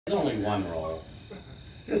There's only one rule.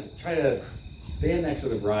 Just try to stand next to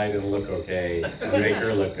the bride and look okay and make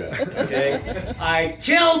her look good, okay? I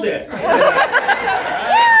killed it! And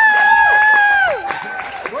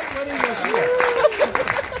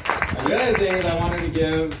the other thing that I wanted to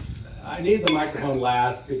give, I need the microphone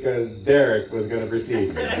last because Derek was going to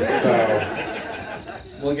precede me. So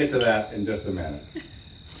we'll get to that in just a minute.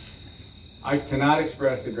 I cannot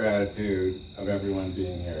express the gratitude of everyone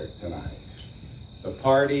being here tonight. The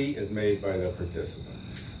party is made by the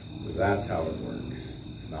participants. That's how it works.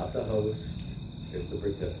 It's not the host, it's the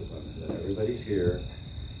participants. That everybody's here.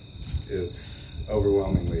 It's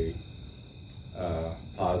overwhelmingly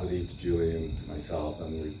positive to Julie and myself,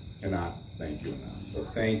 and we cannot thank you enough. So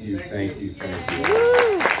thank you, thank you, thank you.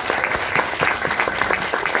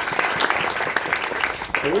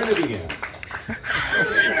 So where to begin?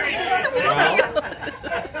 Well,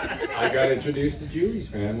 I got introduced to Julie's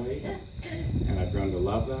family, and I've grown to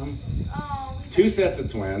love them. 2 sets of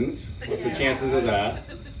twins. What's the chances of that?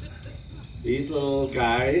 These little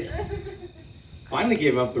guys finally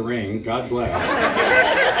gave up the ring. God bless.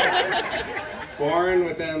 Born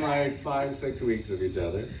within like 5-6 weeks of each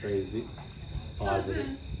other. Crazy.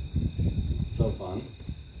 Positive. So fun.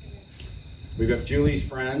 We've got Julie's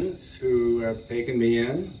friends who have taken me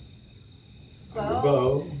in.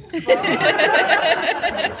 Bo. Which I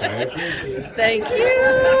appreciate. Thank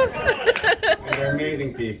you. And they're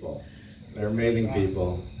amazing people. They're amazing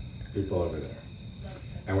people over there.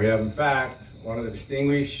 And we have, in fact, one of the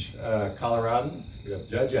distinguished Coloradans. We have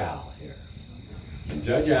Judge Al here. And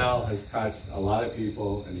Judge Al has touched a lot of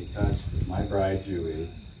people, and he touched my bride, Julie,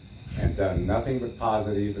 and done nothing but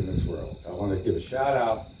positive in this world. So I want to give a shout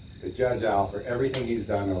out to Judge Al for everything he's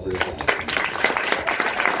done over his life.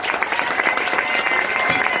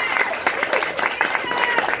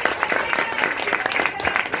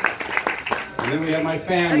 And then we have my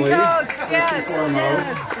family, first and foremost.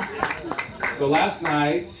 Yes. So last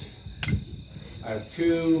night, I have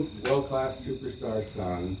 2 world-class superstar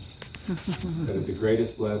sons. That is the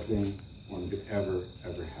greatest blessing one could ever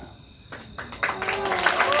have.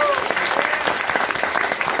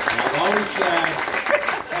 And I've always said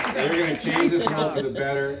they're going to change this world for the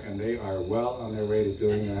better, and they are well on their way to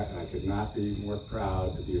doing that. And I could not be more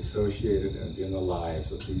proud to be associated and be in the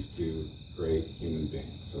lives of these 2 great human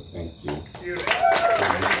beings. So thank you.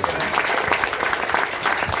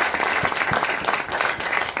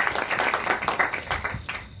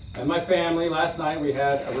 And my family, last night we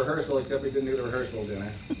had a rehearsal, except we didn't do the rehearsal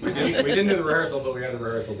dinner. We didn't do the rehearsal, but we had the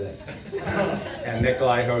rehearsal dinner. And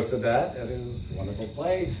Nikolai hosted that at his wonderful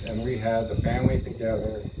place, and we had the family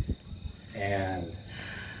together. And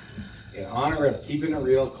in honor of keeping it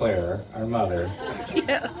real, Claire, our mother,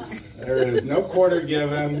 yes. There is no quarter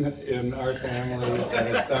given in our family, and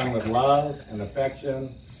it's done with love and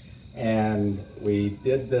affection. And we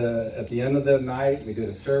did at the end of the night, we did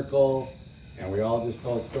a circle. And we all just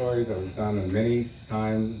told stories that we've done many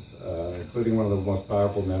times, including one of the most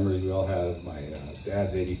powerful memories we all had of my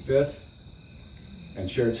dad's 85th,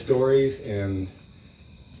 and shared stories. And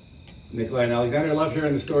Nikolai and Alexander loved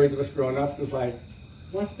hearing the stories of us growing up, just like,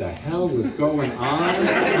 what the hell was going on?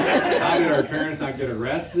 How did our parents not get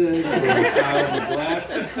arrested for child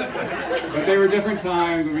neglect? But they were different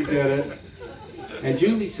times when we did it. And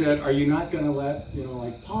Julie said, are you not going to let,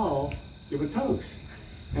 like Paul give a toast?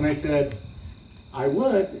 And I said, I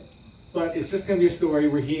would, but it's just going to be a story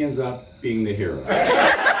where he ends up being the hero. Wow,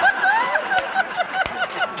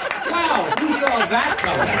 who saw that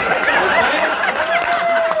coming?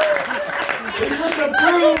 Okay? He puts a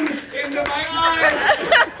broom into my eyes,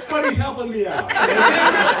 but he's helping me out.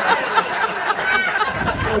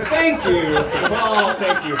 So thank you to Paul,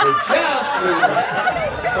 thank you for Jeff, who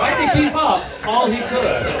tried to keep up all he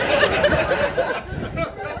could.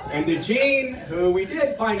 And to Jean, who we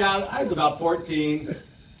did find out, I was about 14,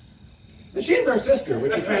 and she's our sister,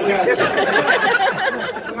 which is fantastic.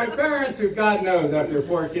 So my parents, who God knows, after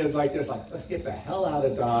 4 kids like this, like, let's get the hell out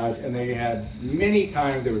of Dodge. And they had many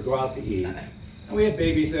times they would go out to eat. And we had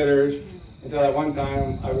babysitters until that one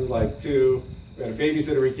time I was like 2. We had a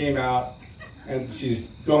babysitter who came out, and she's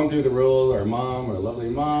going through the rules, our mom, our lovely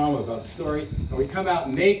mom, about the story. And we come out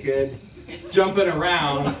naked, jumping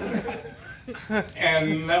around.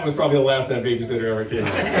 And that was probably the last that babysitter ever came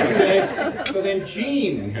out. Okay? So then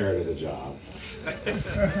Jean inherited the job.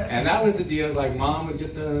 And that was the deal. It was like mom would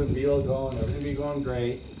get the meal going, everything would be going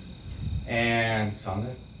great. And it's on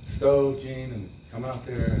the stove, Jean, and come out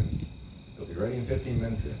there, and it'll be ready in 15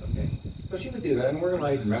 minutes. Okay. So she would do that, and we're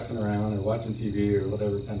like messing around or watching TV or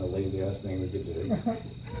whatever kind of lazy ass thing we could do.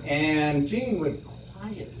 And Jean would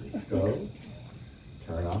quietly go,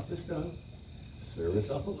 turn off the stove, serve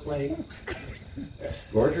herself a plate,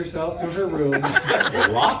 escort herself to her room,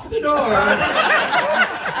 lock the door,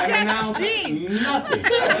 and announce nothing.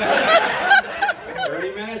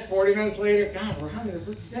 30 minutes, 40 minutes later, God, we're having a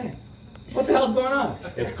freaking dinner. What the hell's going on?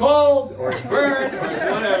 It's cold, or it's burnt, or it's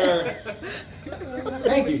whatever.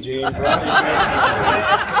 Thank you, Jean, for all these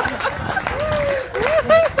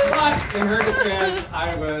But in her defense,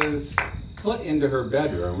 I was put into her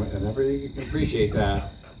bedroom, and everybody can appreciate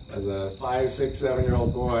that. As a 5, 6,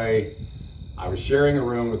 7-year-old boy, I was sharing a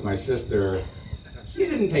room with my sister. She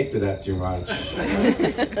didn't take to that too much.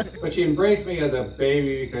 But she embraced me as a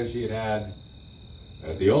baby because she had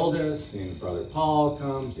as the oldest, seen brother Paul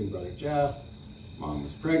come, seen brother Jeff. Mom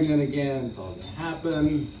was pregnant again, it's all gonna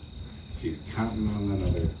happen. She's counting on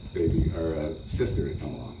another baby, or a sister to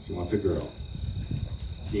come along. She wants a girl.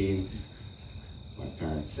 Jean, my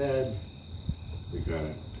parents said, we got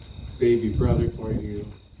a baby brother for you,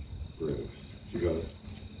 Bruce. She goes,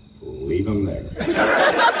 leave him there.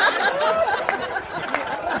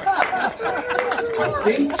 I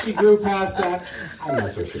think she grew past that. I'm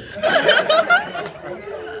not so sure.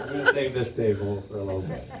 I'm going to save this table for a little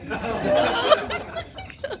bit.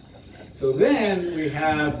 So then we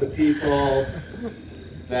have the people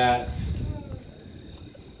that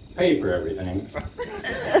pay for everything.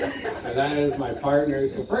 And that is my partner.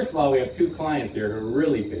 So first of all, we have 2 clients here who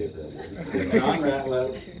really pay for everything. John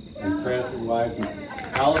Ratliff and Chris, his wife from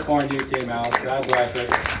California, came out. God bless her.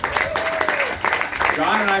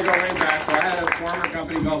 John and I go way back. So I had a former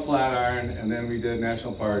company called Flatiron, and then we did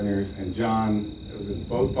National Partners, and John was in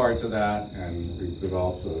both parts of that, and we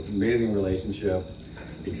developed an amazing relationship,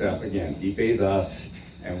 except, again, he pays us,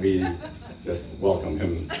 and we just welcome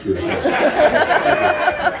him to the show.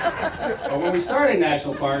 But when we started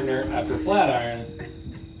National Partner after Flatiron,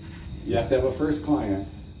 you have to have a first client,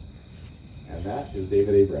 and that is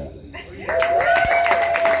David A. Bradley.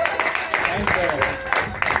 And so,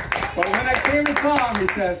 but when I came and saw him,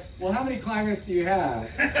 he says, well, how many clients do you have?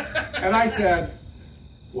 And I said,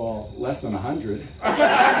 well, less than 100.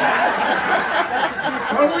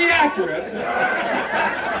 Totally accurate.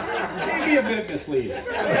 Maybe a bit misleading.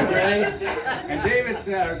 Okay? And David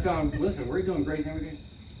said, I was telling him, listen, we're doing great and everything.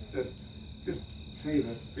 I said, just save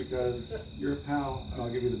it because you're a pal and I'll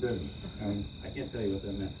give you the business. And I can't tell you what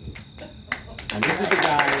that meant to us. And this is the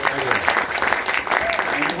guy right here.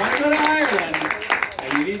 And you want to go to Ireland, and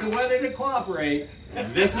you need the weather to cooperate,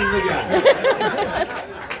 this is the guy.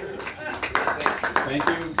 Thank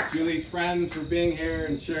you, Julie's friends, for being here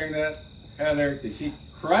and sharing that. Heather, did she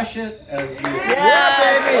crush it as the... Yeah,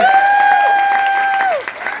 baby!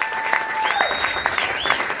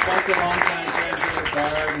 Such a long-time friend here at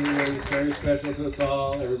Bard, and he was very special to us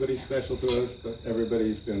all. Everybody's special to us, but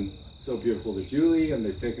everybody's been so beautiful to Julie, and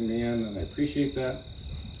they've taken me in, and I appreciate that.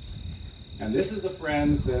 And this is the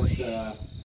friends that